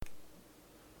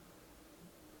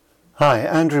Hi,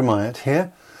 Andrew Myatt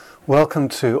here. Welcome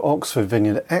to Oxford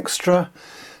Vineyard Extra,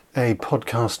 a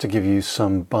podcast to give you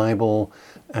some Bible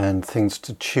and things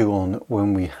to chew on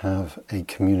when we have a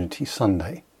community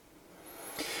Sunday.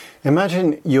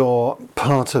 Imagine you're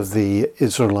part of the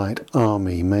Israelite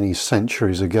army many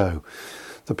centuries ago.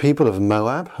 The people of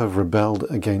Moab have rebelled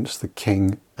against the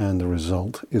king and the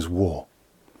result is war.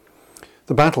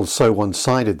 The battle's so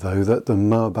one-sided though that the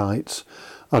Moabites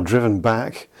are driven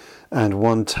back and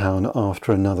one town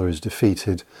after another is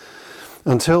defeated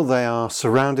until they are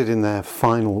surrounded in their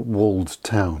final walled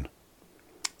town.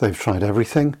 They've tried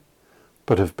everything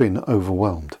but have been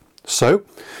overwhelmed. So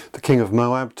the king of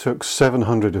Moab took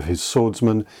 700 of his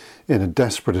swordsmen in a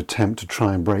desperate attempt to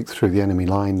try and break through the enemy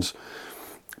lines,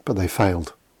 but they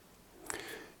failed.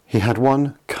 He had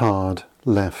one card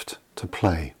left to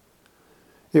play.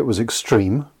 It was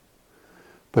extreme,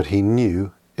 but he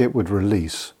knew it would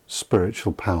release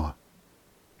spiritual power.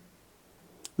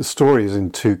 The story is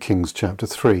in 2 Kings chapter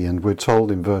 3, and we're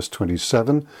told in verse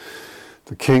 27,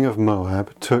 the king of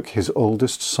Moab took his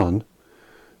oldest son,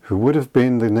 who would have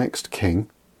been the next king,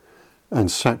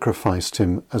 and sacrificed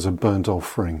him as a burnt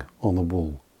offering on the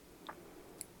wall.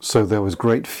 So there was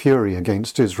great fury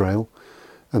against Israel,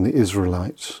 and the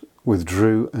Israelites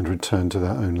withdrew and returned to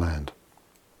their own land.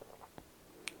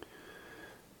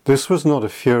 This was not a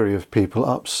fury of people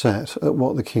upset at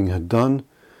what the king had done,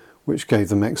 which gave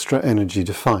them extra energy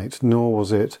to fight, nor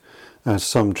was it, as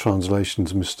some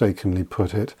translations mistakenly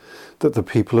put it, that the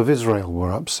people of Israel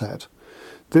were upset.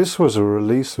 This was a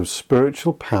release of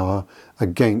spiritual power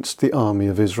against the army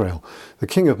of Israel. The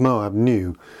king of Moab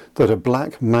knew that a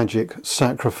black magic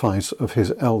sacrifice of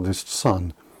his eldest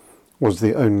son was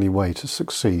the only way to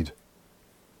succeed.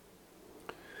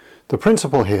 The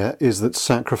principle here is that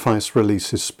sacrifice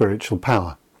releases spiritual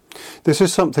power. This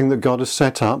is something that God has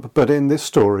set up, but in this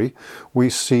story we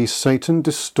see Satan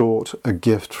distort a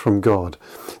gift from God.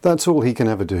 That's all he can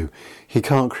ever do. He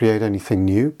can't create anything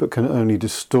new, but can only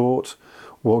distort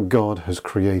what God has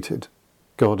created.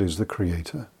 God is the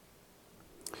creator.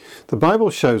 The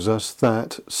Bible shows us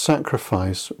that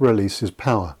sacrifice releases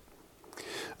power.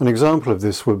 An example of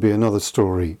this would be another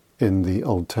story in the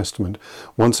Old Testament.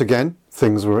 Once again,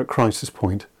 things were at crisis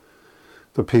point.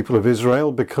 The people of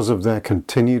Israel, because of their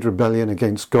continued rebellion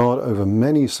against God over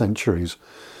many centuries,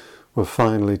 were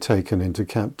finally taken into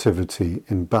captivity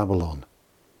in Babylon.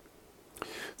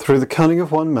 Through the cunning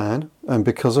of one man, and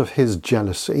because of his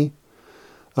jealousy,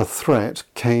 a threat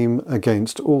came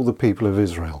against all the people of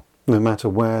Israel, no matter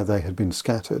where they had been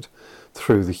scattered,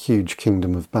 through the huge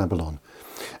kingdom of Babylon.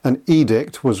 An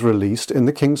edict was released in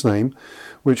the king's name,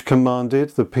 which commanded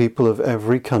the people of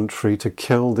every country to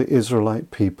kill the Israelite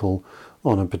people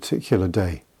on a particular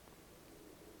day.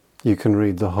 You can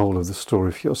read the whole of the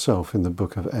story for yourself in the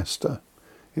book of Esther.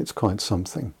 It's quite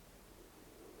something.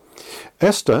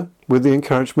 Esther, with the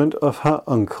encouragement of her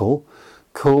uncle,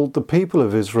 called the people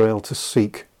of Israel to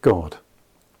seek God.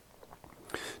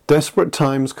 Desperate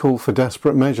times call for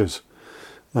desperate measures,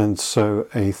 and so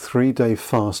a 3-day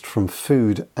fast from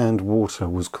food and water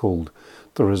was called.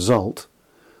 The result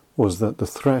was that the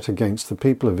threat against the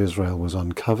people of Israel was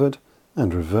uncovered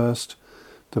and reversed,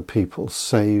 the people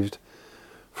saved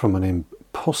from an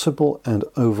impossible and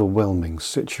overwhelming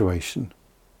situation.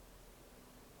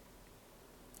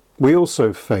 We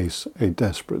also face a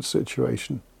desperate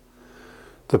situation.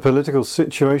 The political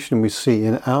situation we see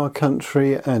in our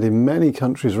country and in many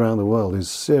countries around the world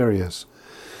is serious.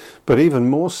 But even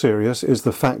more serious is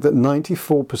the fact that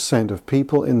 94% of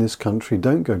people in this country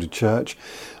don't go to church,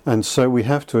 and so we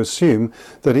have to assume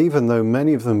that even though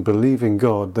many of them believe in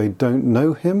God, they don't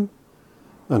know Him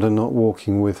and are not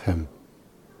walking with Him.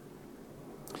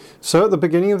 So at the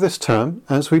beginning of this term,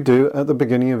 as we do at the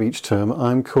beginning of each term,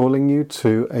 I'm calling you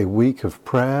to a week of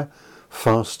prayer,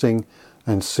 fasting,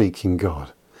 and seeking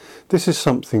God. This is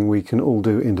something we can all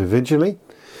do individually,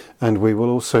 and we will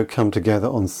also come together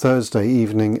on Thursday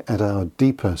evening at our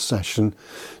deeper session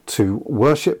to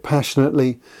worship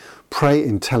passionately, pray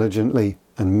intelligently,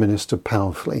 and minister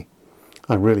powerfully.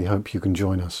 I really hope you can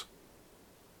join us.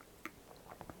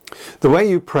 The way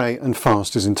you pray and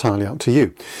fast is entirely up to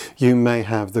you. You may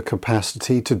have the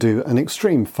capacity to do an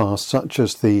extreme fast, such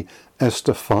as the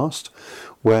Esther fast,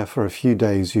 where for a few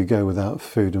days you go without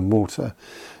food and water.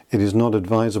 It is not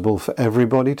advisable for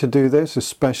everybody to do this,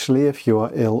 especially if you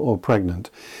are ill or pregnant.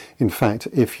 In fact,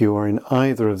 if you are in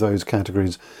either of those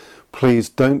categories, please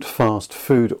don't fast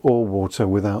food or water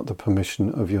without the permission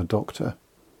of your doctor.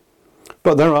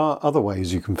 But there are other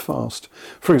ways you can fast.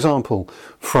 For example,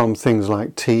 from things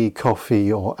like tea,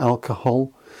 coffee or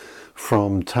alcohol,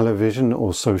 from television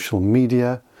or social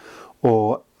media,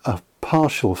 or a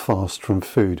partial fast from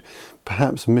food,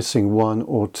 perhaps missing 1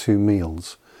 or 2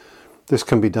 meals. This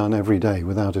can be done every day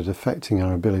without it affecting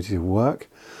our ability to work,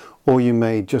 or you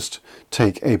may just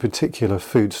take a particular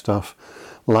foodstuff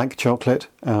like chocolate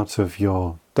out of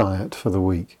your diet for the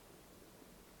week.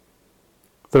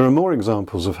 There are more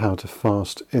examples of how to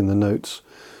fast in the notes,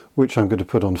 which I'm going to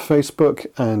put on Facebook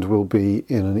and will be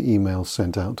in an email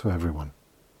sent out to everyone.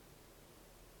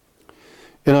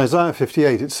 In Isaiah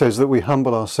 58 it says that we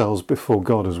humble ourselves before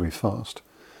God as we fast.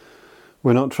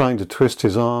 We're not trying to twist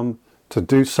his arm to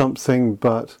do something,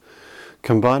 but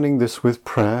combining this with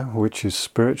prayer, which is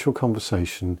spiritual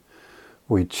conversation,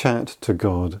 we chat to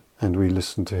God and we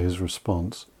listen to his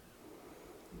response.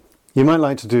 You might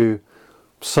like to do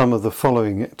some of the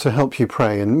following to help you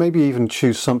pray, and maybe even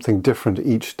choose something different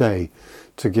each day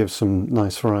to give some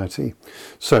nice variety.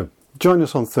 So join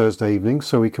us on Thursday evening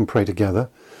so we can pray together.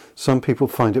 Some people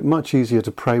find it much easier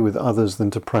to pray with others than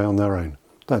to pray on their own.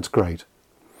 That's great.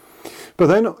 But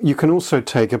then you can also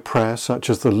take a prayer such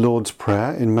as the Lord's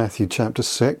Prayer in Matthew chapter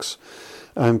 6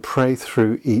 and pray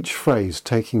through each phrase,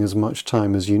 taking as much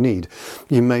time as you need.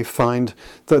 You may find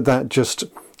that just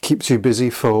keeps you busy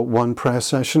for one prayer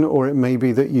session, or it may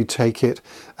be that you take it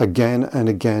again and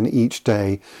again each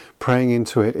day, praying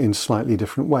into it in slightly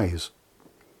different ways.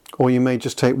 Or you may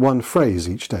just take one phrase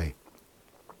each day.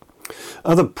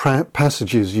 Other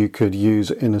passages you could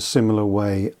use in a similar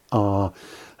way are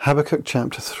Habakkuk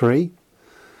chapter 3,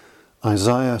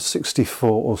 Isaiah 64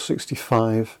 or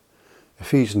 65,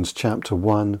 Ephesians chapter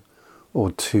 1,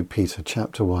 or 2 Peter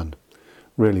chapter 1.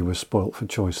 Really, we're spoilt for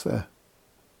choice there.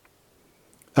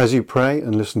 As you pray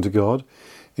and listen to God,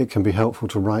 it can be helpful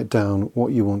to write down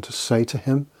what you want to say to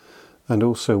him and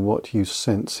also what you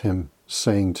sense him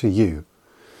saying to you.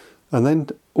 And then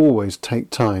always take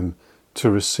time to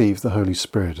receive the Holy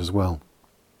Spirit as well.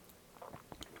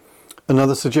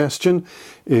 Another suggestion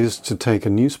is to take a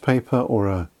newspaper or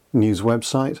a news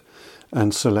website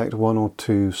and select 1 or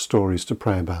 2 stories to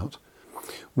pray about.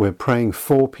 We're praying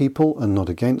for people and not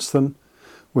against them.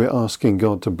 We're asking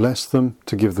God to bless them,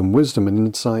 to give them wisdom and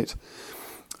insight,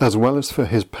 as well as for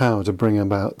his power to bring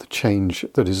about the change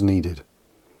that is needed.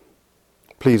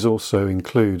 Please also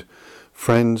include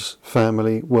friends,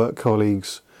 family, work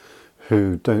colleagues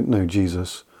who don't know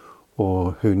Jesus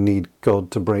or who need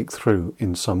God to break through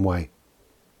in some way.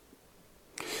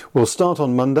 We'll start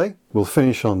on Monday, we'll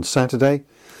finish on Saturday.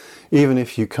 Even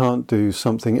if you can't do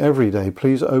something every day,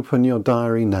 please open your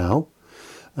diary now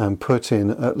and put in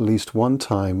at least one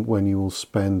time when you will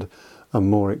spend a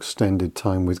more extended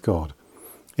time with God.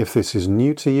 If this is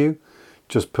new to you,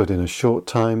 just put in a short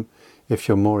time. If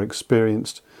you're more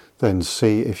experienced, then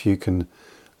see if you can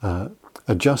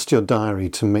adjust your diary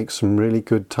to make some really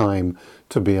good time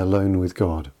to be alone with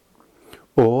God,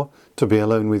 or to be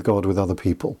alone with God with other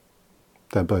people.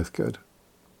 They're both good.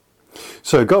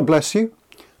 So God bless you.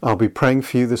 I'll be praying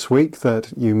for you this week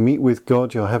that you meet with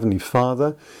God, your Heavenly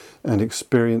Father, and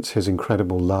experience his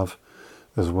incredible love,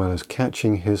 as well as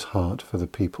catching his heart for the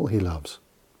people he loves.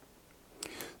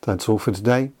 That's all for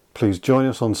today. Please join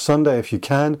us on Sunday if you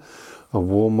can. A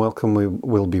warm welcome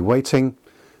will be waiting.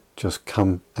 Just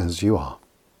come as you are.